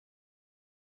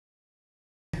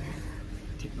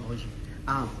technology.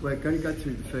 We're going to go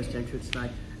through the first entrance today,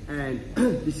 and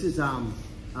this is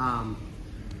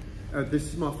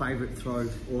my favourite throw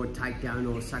or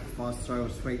takedown or sacrifice throw or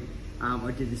sweep.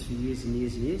 I did this for years and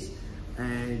years and years,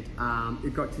 and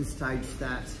it got to the stage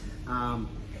that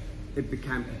it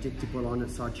became predictable on it,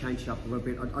 so I changed it up a little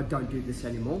bit. I don't do this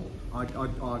anymore.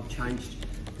 I've changed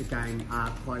the game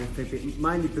quite a fair bit,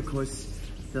 mainly because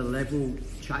the level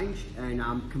changed, and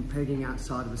competing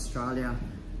outside of Australia,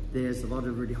 there's a lot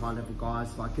of really high level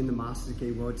guys, like in the Masters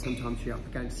Gi world, sometimes you're up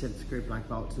against 7th degree black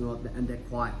belts and all that, and they're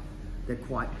quite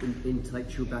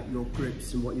intellectual about your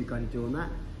grips and what you're going to do on that.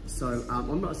 So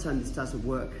I'm not saying this doesn't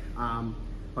work. I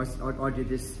did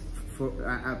this for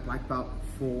a black belt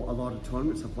for a lot of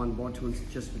tournaments. I've won one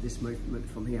tournament just for this movement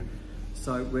from here.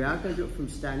 So we are going to do it from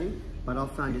standing, but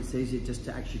I've found it's easier just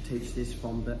to actually teach this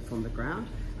from the ground,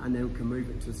 and then we can move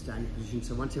it to a standing position.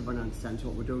 So once everyone understands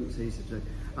what we're doing, it's easier to do.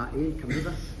 Ian, come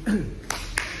over.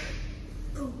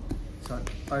 So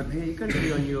over here, you're going to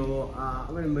be on your, I'm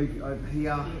going to move you over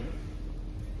here.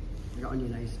 On your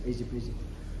knees, easy peasy.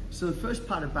 So the first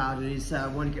part about it is I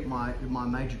want to get my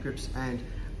major grips, and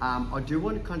I do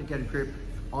want to kind of get a grip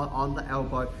on the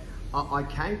elbow. I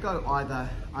can go either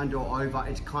under or over.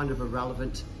 It's kind of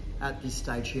irrelevant at this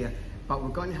stage here, but we're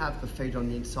going to have the feet on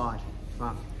the inside.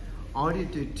 Right. I want to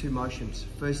do two motions.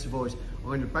 First of all, is I'm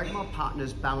going to break my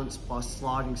partner's balance by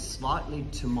sliding slightly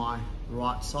to my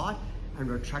right side and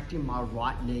retracting my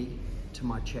right knee to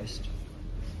my chest.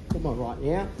 Put my right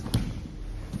knee out,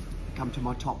 come to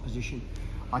my top position.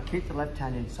 I keep the left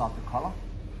hand inside the collar.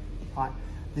 Right.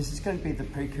 This is going to be the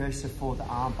precursor for the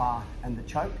arm bar and the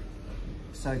choke.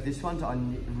 So this one's I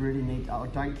really need, I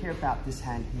don't care about this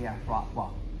hand here, right,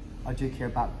 well, I do care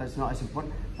about it, but it's not as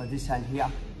important, but this hand here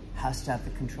has to have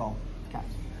the control. Okay.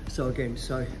 So again,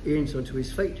 so Ian's onto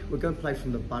his feet. We're going to play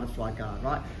from the butterfly guard,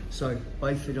 right? So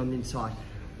both feet on the inside.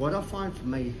 What I find for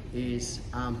me is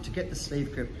to get the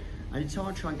sleeve grip, anytime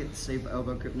I try and get the sleeve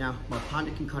elbow grip, now my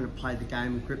partner can kind of play the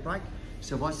game and grip break.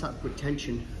 So if I start to put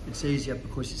tension, it's easier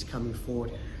because it's coming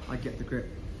forward, I get the grip.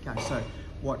 Okay, so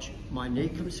watch, my knee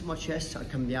comes to my chest, I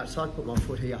come to the outside, put my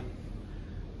foot here.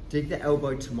 Dig the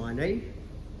elbow to my knee,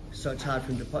 so it's hard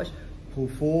for him to post. Pull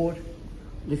forward,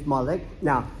 lift my leg.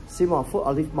 Now, see my foot, I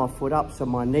lift my foot up so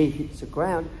my knee hits the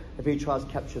ground. If he tries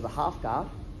to capture the half guard,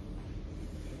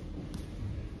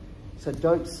 so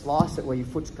don't slice it where your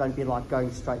foot's going to be like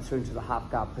going straight through into the half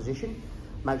guard position.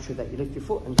 Make sure that you lift your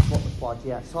foot and swap the fly to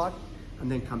the outside,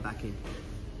 and then come back in.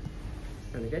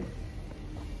 And again.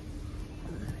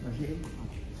 Right here.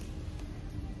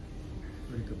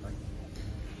 Really good,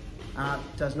 mate.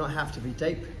 Does not have to be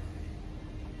deep,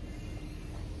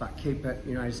 but keep it,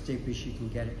 you know, as deep as you can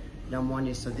get it. Number one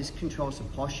is, so this controls the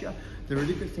posture. The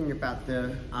really good thing about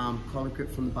the collar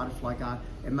grip from the butterfly guard,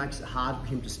 it makes it hard for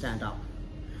him to stand up.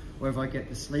 Where if I get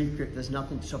the sleeve grip, there's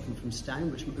nothing to stop him from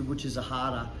standing, which is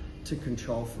harder to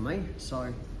control for me.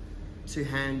 So two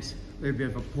hands, a little bit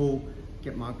of a pull,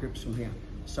 get my grips from here.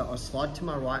 So I slide to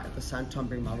my right, at the same time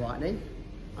bring my right knee,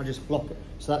 I just block it.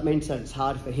 So that means that it's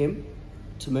hard for him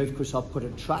to move because I'll put a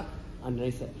trap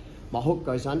underneath it. My hook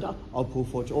goes under, I'll pull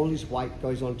forward, all his weight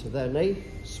goes onto the knee,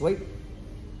 sweep.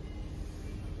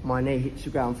 My knee hits the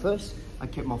ground first, I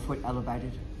keep my foot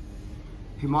elevated.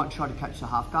 He might try to catch the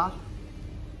half guard.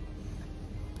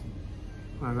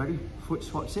 When ready, foot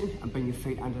swats in and bring your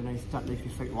feet underneath, don't leave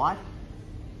your feet wide.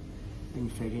 Bring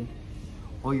your feet in.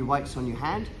 All your weight's on your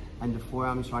hand, and the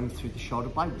forearm is running through the shoulder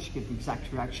blade, which gives the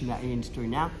exact reaction that Ian's doing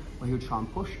now, where he'll try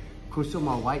and push. Because all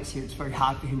my weight's here, it's very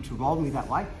hard for him to roll me that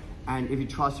way. And if he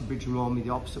tries to bridge and roll me the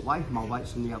opposite way, my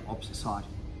weight's on the opposite side.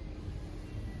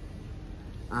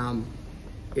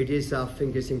 It is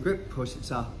fingers in grip, because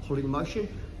it's a pulling motion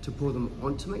to pull them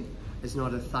onto me. It's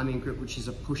not a thumbing grip, which is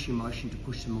a pushing motion to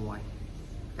push them away.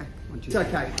 Okay, it's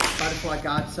okay, butterfly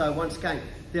guard. So once again,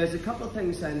 there's a couple of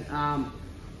things, and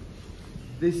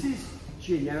this is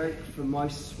generic for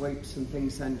most sweeps and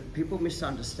things, and people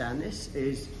misunderstand this,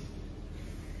 is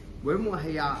when we're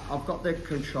here, I've got the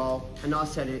control, and I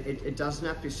said it doesn't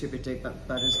have to be super deep, but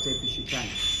as deep as you can.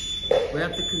 We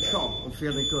have the control, I'm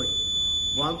feeling good.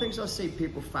 One of the things I see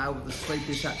people fail with the sweep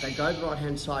is that they go to the right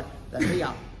hand side, they're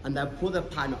here, and they'll pull their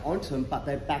partner onto them, but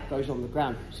their back goes on the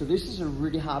ground. So this is a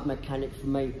really hard mechanic for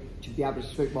me to be able to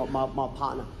sweep my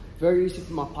partner. Very easy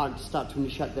for my partner to start to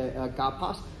initiate the guard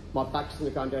pass. My back's on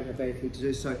the ground, don't have anything to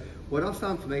do. So what I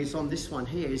found for me is on this one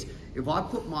here is, if I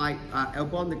put my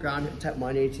elbow on the ground and tap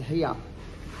my knee to here,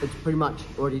 it's pretty much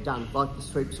already done, like the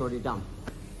sweep's already done.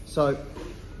 So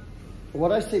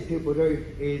what I see people do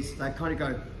is they kind of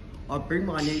go, I bring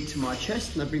my knee to my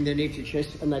chest, and they bring their knee to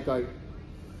chest, and they go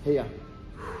here.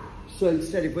 So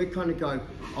instead, if we're kind of going,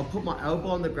 I'll put my elbow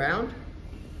on the ground,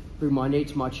 bring my knee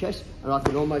to my chest, and I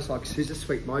can almost like scissor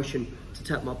sweep motion to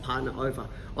tap my partner over.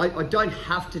 I don't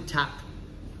have to tap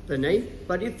the knee,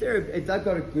 but if they've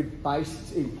got a good base,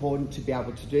 it's important to be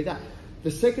able to do that.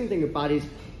 The second thing about it is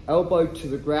elbow to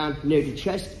the ground, knee to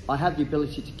chest. I have the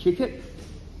ability to kick it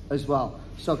as well.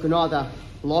 So I can either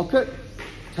block it,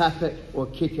 tap it, or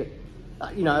kick it.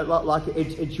 You know, like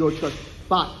it's your choice,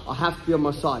 but I have to be on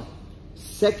my side.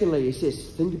 Secondly is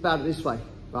this, think about it this way,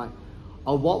 right?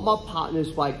 I want my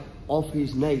partner's weight off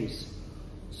his knees.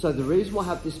 So the reason why I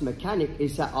have this mechanic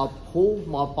is that I pull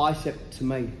my bicep to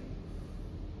me,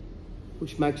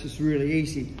 which makes it really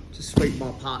easy to sweep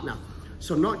my partner.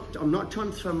 So I'm not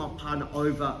trying to throw my partner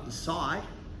over the side.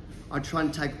 I try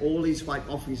and take all his weight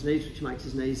off his knees, which makes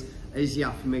his knees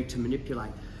easier for me to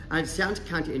manipulate. And it sounds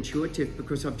counterintuitive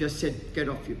because I've just said, get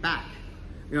off your back.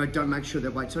 You know, don't make sure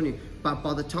their weight's on you. But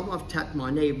by the time I've tapped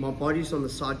my knee, my body's on the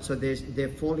side, so they're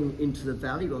falling into the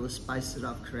valley or the space that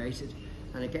I've created.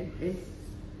 And again, here.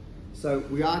 So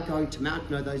we are going to mount.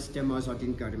 No, those demos I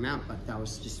didn't go to mount, but that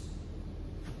was just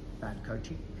bad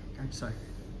coaching. Okay, so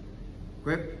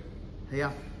grip,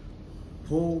 here,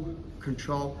 pull,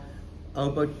 control,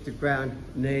 elbow to the ground,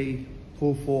 knee,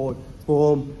 pull forward,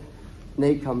 boom,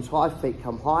 knee comes high, feet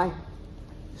come high,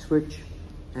 switch,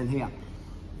 and here.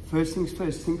 First things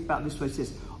first, think about this way, it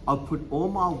says, I'll put all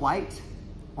my weight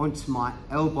onto my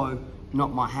elbow,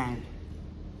 not my hand.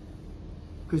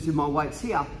 Because if my weight's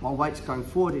here, my weight's going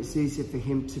forward, it's easier for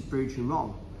him to bridge and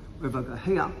roll. If I go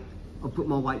here, I'll put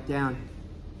my weight down.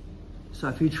 So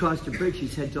if he tries to bridge,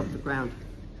 his head's off the ground.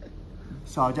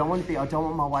 So I don't want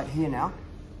my weight here now.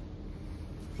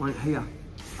 I want it here.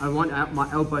 I want out my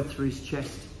elbow through his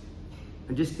chest.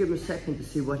 And just give him a second to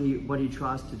see what he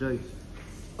tries to do.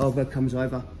 Elbow comes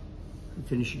over and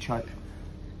finish your choke.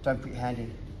 Don't put your hand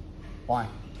in. Why?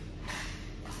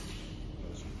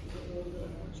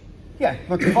 Yeah,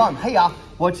 look, if I'm here,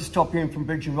 what's to stop him from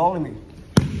bridge and rolling me?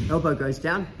 Elbow goes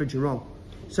down, bridge and roll.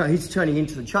 So he's turning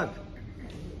into the choke.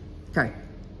 Okay,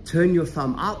 turn your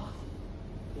thumb up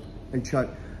and choke.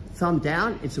 Thumb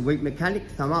down, it's a weak mechanic.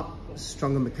 Thumb up,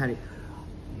 stronger mechanic.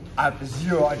 I have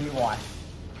zero idea why.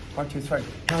 1, 2, 3.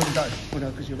 How to go? Oh no,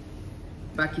 because you're...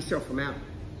 Back yourself from out.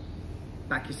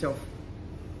 Back yourself.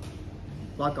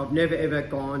 Like I've never ever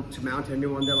gone to mount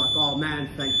anyone. They're like, oh man,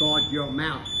 thank God you're on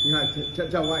mount. You know,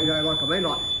 you know, like I mean,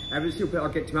 like every single people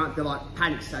I get to mount, they're like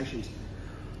panic stations.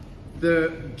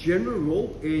 The general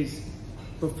rule is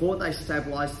before they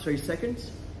stabilize 3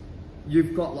 seconds,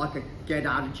 you've got like a get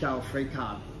out of jail free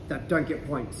card that don't get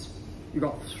points. You've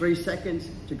got 3 seconds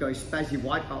to go spazzy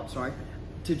white belt, sorry,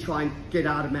 to try and get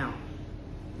out of mount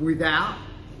without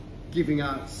giving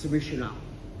a submission up.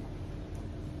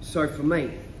 So for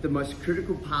me, the most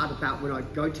critical part about when I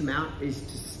go to mount is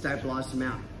to stabilize the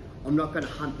mount. I'm not going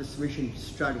to hunt the submission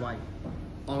straight away.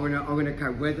 I'm gonna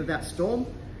go weather that storm,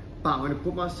 but I'm gonna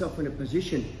put myself in a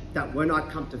position that when I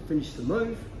come to finish the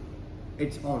move,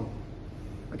 it's on.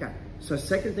 Okay, so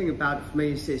second thing about it for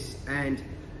me is this, and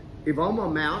if I'm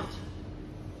on mount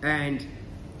and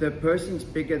the person's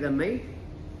bigger than me,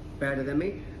 better than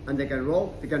me, and they're gonna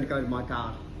roll, they're gonna go to my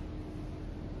guard.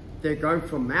 They're going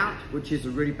from mount, which is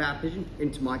a really bad position,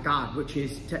 into my guard, which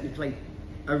is technically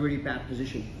a really bad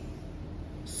position.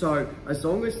 So as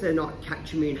long as they're not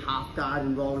catching me in half guard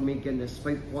and rolling me, getting their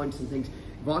sweep points and things,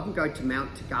 if I can go to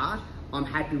mount to guard, I'm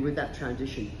happy with that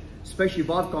transition. Especially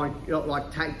if I've gone, you know,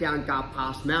 like take down, guard,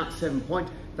 pass, mount, 7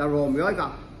 points, they roll me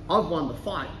over, I've won the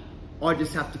fight. I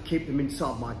just have to keep them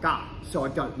inside my guard so I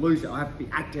don't lose it. I have to be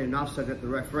active enough so that the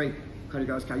referee kind of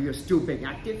goes, okay, you're still being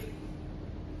active.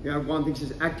 You know, one thing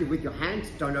says active with your hands,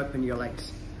 don't open your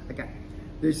legs. Okay,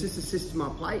 there's just a system I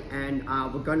play, and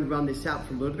we're going to run this out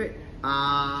for a little bit.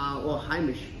 Well,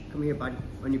 Hamish, come here, buddy,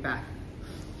 on your back.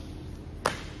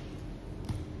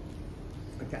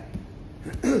 Okay.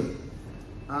 Can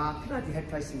I have your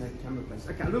head facing the camera, please?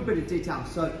 Okay, a little bit of detail.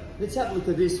 So let's have a look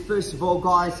at this. First of all,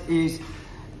 guys, is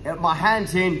my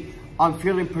hands in, I'm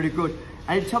feeling pretty good.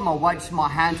 Anytime my weight's in my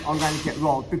hands, I'm going to get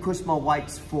rolled because my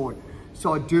weight's forward.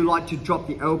 So I do like to drop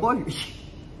the elbow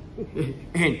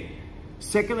in.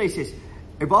 Secondly, it says,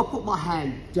 if I put my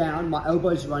hand down, my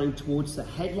elbow's running towards the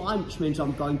headline, which means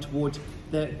I'm going towards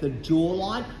the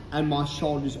jawline and my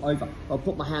shoulder's over. If I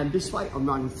put my hand this way, I'm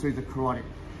running through the carotid.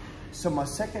 So my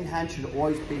second hand should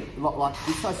always be like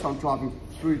this way, so I'm driving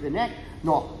through the neck,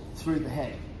 not through the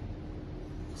head.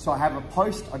 So I have a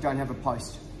post, I don't have a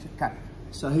post. Okay,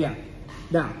 so here.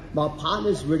 Now, my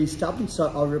partner's really stubborn, so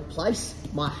I replace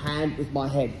my hand with my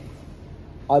head.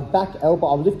 I back elbow,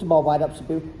 I'm lifting my weight up so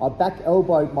big. I back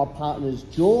elbow my partner's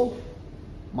jaw,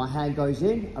 my hand goes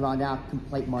in and I now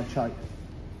complete my choke.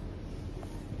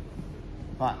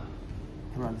 But,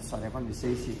 come around this side, everyone, it's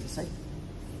easier to see.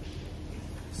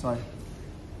 So,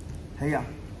 here,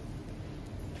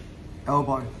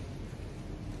 elbow,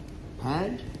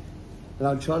 hand, and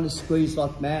I'm trying to squeeze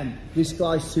like man. This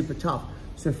guy's super tough.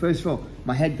 So first of all,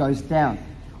 my head goes down.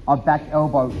 I back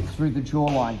elbow through the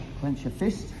jawline, clench your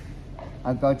fist.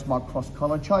 I go to my cross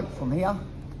collar choke from here.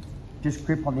 Just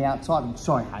grip on the outside. I'm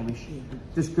sorry, Hamish.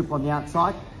 Just grip on the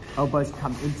outside. Elbows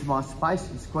come into my space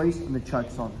and squeeze, and the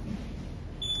choke's on.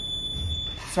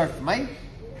 So for me,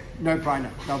 no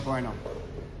brainer, no brainer.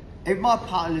 If my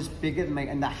partner's bigger than me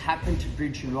and they happen to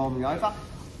bridge and roll me over,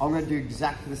 I'm going to do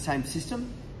exactly the same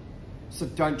system. So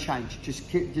don't change. Just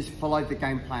follow the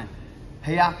game plan.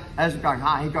 Here, as we're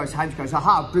going, he goes, James goes,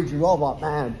 aha, bridge and roll, like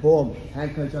man, boom.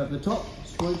 Hand goes over the top,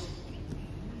 squeeze.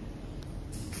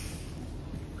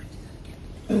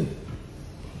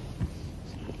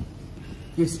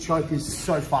 This choke is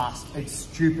so fast. It's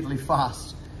stupidly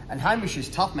fast. And Hamish is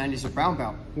tough, man. He's a brown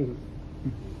belt. Okay.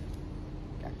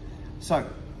 So,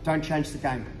 don't change the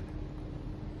game.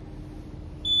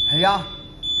 Here,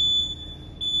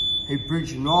 he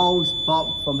bridge and rolls,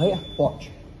 bop from here, watch.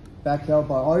 Back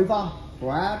elbow over,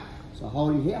 grab, so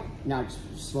holding here, now just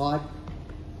slide,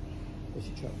 there's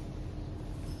your choke.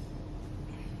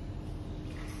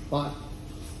 But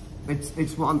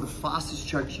it's one of the fastest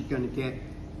chokes you're gonna get,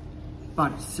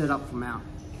 but it's set up from out.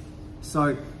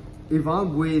 So if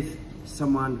I'm with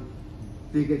someone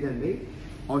bigger than me,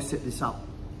 I'll set this up.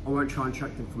 I won't try and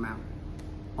choke them from out.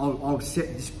 I'll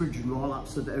set this bridge and roll up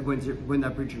so that when they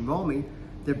bridge and roll me,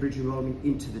 they're bridge and roll me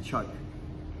into the choke.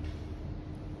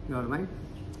 You know what I mean?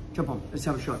 Jump on, let's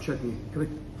have a shot, choke me.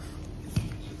 Come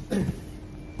in.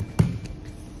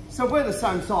 So we're the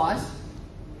same size.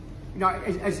 You know,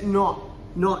 it's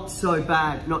not so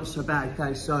bad,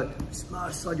 okay? So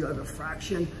slide you over a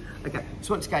fraction. Okay,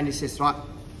 so once again, this is right.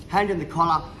 Hand in the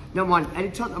collar. Number one,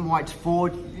 anytime the weight's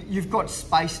forward, you've got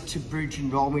space to bridge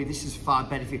and roll me. This is far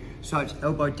better for you. So it's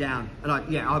elbow down. And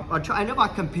I try, and if I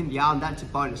can pin the arm, that's a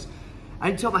bonus.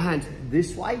 Anytime my hand's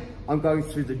this way, I'm going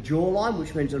through the jawline,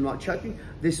 which means I'm not choking.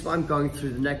 This way, I'm going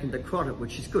through the neck and the carotid,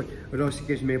 which is good. It also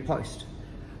gives me a post.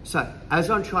 So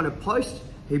as I'm trying to post,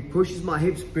 he pushes my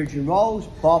hips, bridge and rolls,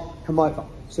 bop, come over.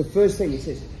 So first thing he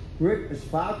says, grip as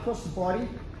far across the body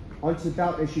onto the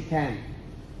belt as you can.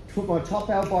 Put my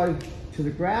top elbow to the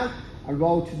ground and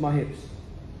roll to my hips.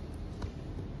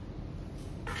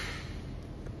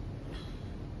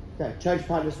 Okay, change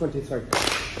partners, 1, 2, 3.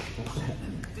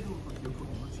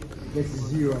 This is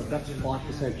 0, that's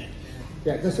 5%.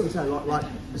 Yeah, that's what I'm saying, like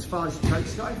as far as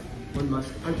chokes go, one of the most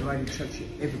underrated chokes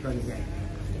you're ever going to get.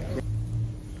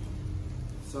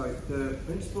 So the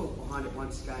principle behind it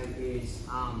once again is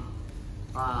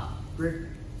grip,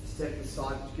 step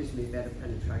aside, which gives me better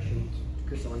penetration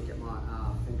because I want to get my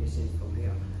fingers in from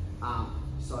here.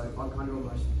 So I kind of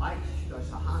almost bait, she goes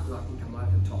so hard that I can come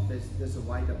over the top. There's a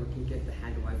way that we can get the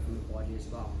hand away from the body as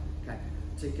well. Okay.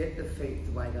 To get the feet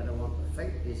the way that I want the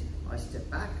feet is I step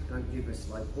back and I give a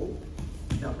slow pull.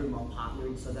 Then I bring my partner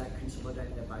in so they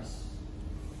consolidate their base.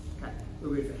 Okay,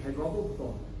 we'll go for head wobble,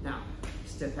 boom. Now,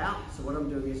 step out. So what I'm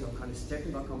doing is I'm kind of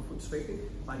stepping like I'm foot sweeping,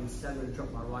 but instead I'm going to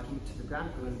drop my right hip to the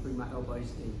ground. I'm going to bring my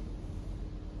elbows in.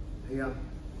 Here,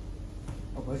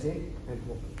 elbows in and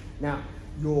hook. Now,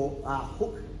 your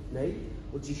hook knee,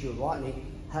 which is your right knee,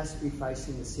 has to be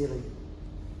facing the ceiling.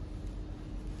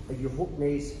 If your hook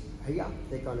knees here,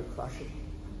 they're going to crush it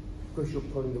because you're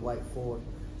pulling the weight forward.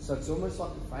 So it's almost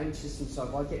like the frame system. So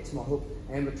if I get to my hook,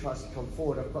 Amber tries to come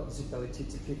forward, I've got this ability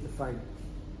to keep the frame.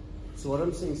 So what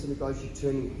I'm seeing, some guys, you're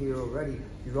turning here already,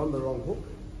 you're on the wrong hook,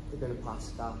 they're going to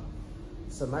pass it up.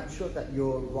 So make sure that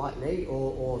your right knee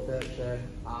or the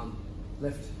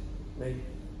left knee,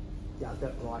 yeah,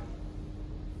 that right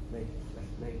knee,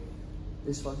 left knee,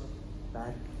 this one,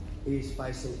 bad, is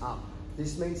facing up.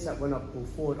 This means that when I pull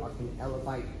forward, I can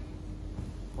elevate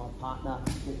my partner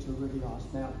into a really nice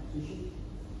mount position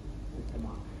and come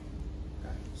up.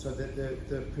 Okay. So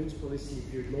the principle is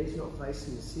if your knee's not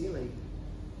facing the ceiling,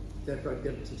 they've got the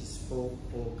ability to just fall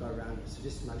or go around it. So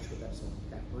just make sure that's all.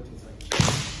 Okay, 1, 2,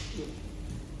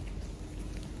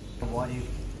 3. Wide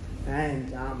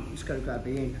and I'm just going to grab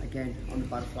the in again on the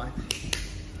butterfly.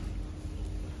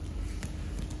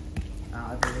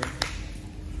 Over there.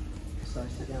 So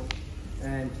sit down.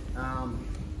 And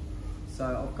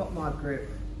so I've got my grip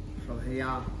from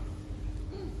here,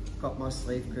 got my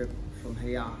sleeve grip from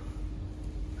here,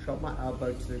 drop my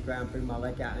elbow to the ground, bring my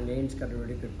leg out, and the end's got a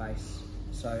really good base.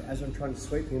 So as I'm trying to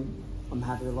sweep him, I'm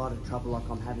having a lot of trouble, like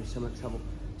I'm having so much trouble.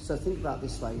 So think about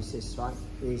this way, is this, right?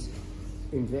 Is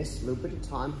invest a little bit of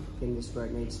time getting this where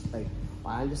it needs to be.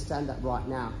 I understand that right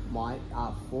now my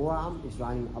forearm is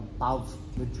running above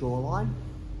the jawline.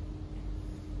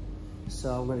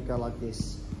 So I'm going to go like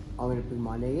this. I'm going to bring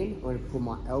my knee in, I'm going to pull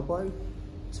my elbow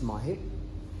to my hip.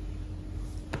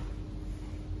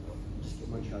 Just get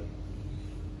my choke.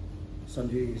 So I'm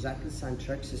doing exactly the same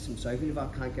choke system. So even if I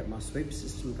can't get my sweep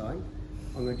system going,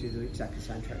 I'm going to do the exactly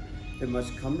same choke. The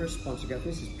most common response I get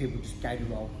from this is people just gator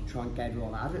roll, try and gator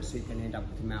roll out of it, so you can end up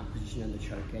with the mount position and the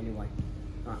choke anyway.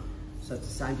 Right. So it's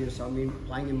the same deal. So I'm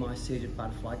playing in my seated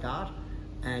butterfly guard,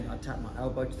 and I tap my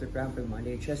elbow to the ground, bring my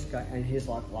knee, chest, go, and here's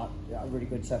like really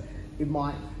good. So if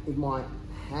my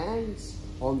hands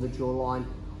on the jawline,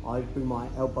 I bring my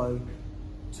elbow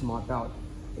to my belt.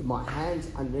 If my hands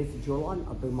underneath the jawline,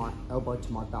 I bring my elbow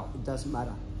to my belt. It doesn't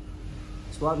matter.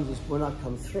 So what happens is when I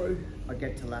come through, I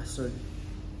get to lasso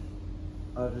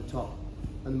over the top.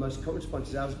 And the most common response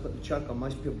is I just put the choke on.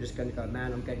 Most people are just going to go,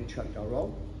 man, I'm getting choked, I'll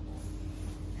roll.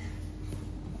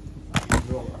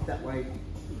 Roll up that way,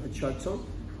 the choke's on.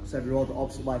 So we roll the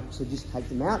opposite way. So just take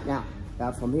them out. Now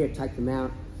from here, take them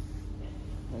out.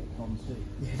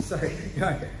 Yeah, so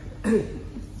I'm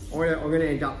going to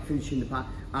end up finishing the part.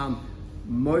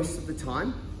 Most of the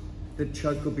time, the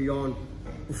choke will be on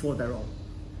before they're on.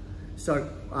 So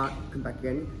come back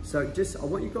again. So just I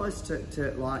want you guys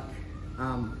to like.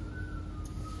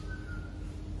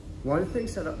 One of the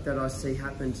things that I see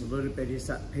happens a little bit is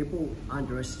that people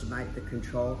underestimate the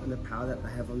control and the power that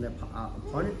they have on their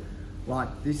opponent.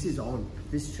 Like this is on,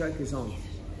 this choke is on.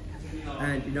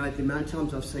 And you know, the amount of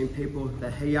times I've seen people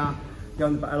that here,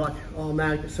 like, oh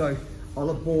man, so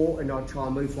I'll have ball and I'll try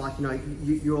and move, like, you know,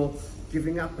 you're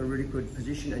giving up a really good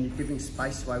position and you're giving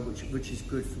space away, which is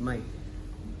good for me.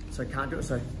 So I can't do it,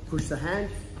 so push the hand,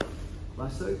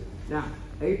 lasso. Now,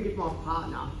 even if my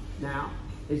partner now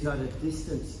is at a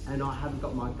distance and I haven't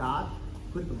got my guard,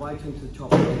 put the weight into the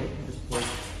top and just pull.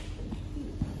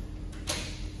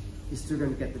 You're still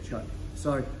going to get the choke.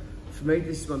 So for me,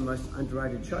 this is one of the most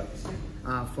underrated chokes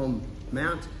from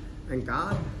mount and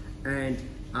guard. And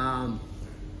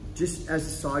just as a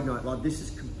side note, like this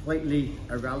is completely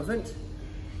irrelevant.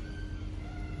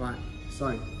 Right,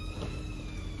 so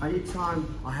anytime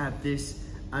I have this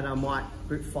and I might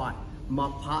grip fight, my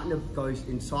partner goes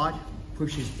inside,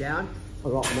 pushes down.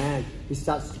 All right, man, he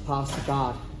starts to pass the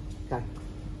guard. Okay,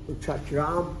 retract your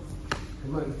arm,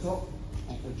 come over the top,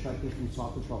 and choke it from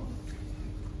side control.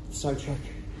 So choke.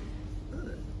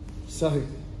 So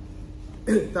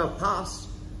they'll pass,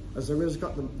 as long as I've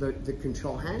got the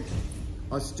control hand,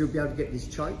 I'll still be able to get this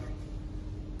choke,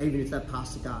 even if they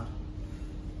pass the guard.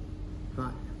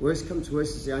 Right, worst comes to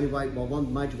worst is the only way, well, one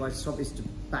of the major ways to stop is to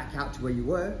back out to where you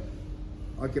were.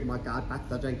 I get my guard back,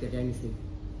 they don't get anything.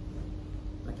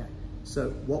 Okay, so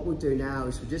what we'll do now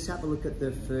is we'll just have a look at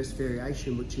the first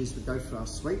variation, which is we go for our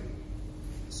sweep.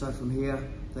 So from here,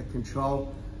 the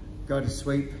control, go to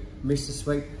sweep, miss the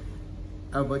sweep,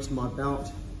 elbow to my belt,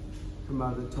 come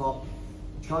over the top,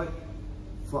 choke.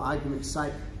 For argument's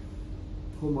sake,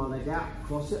 pull my leg out,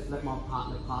 cross it, let my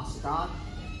partner pass the guard,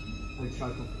 and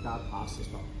choke off the guard pass as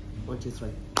well. 1, 2, 3.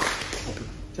 Okay.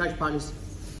 Change partners.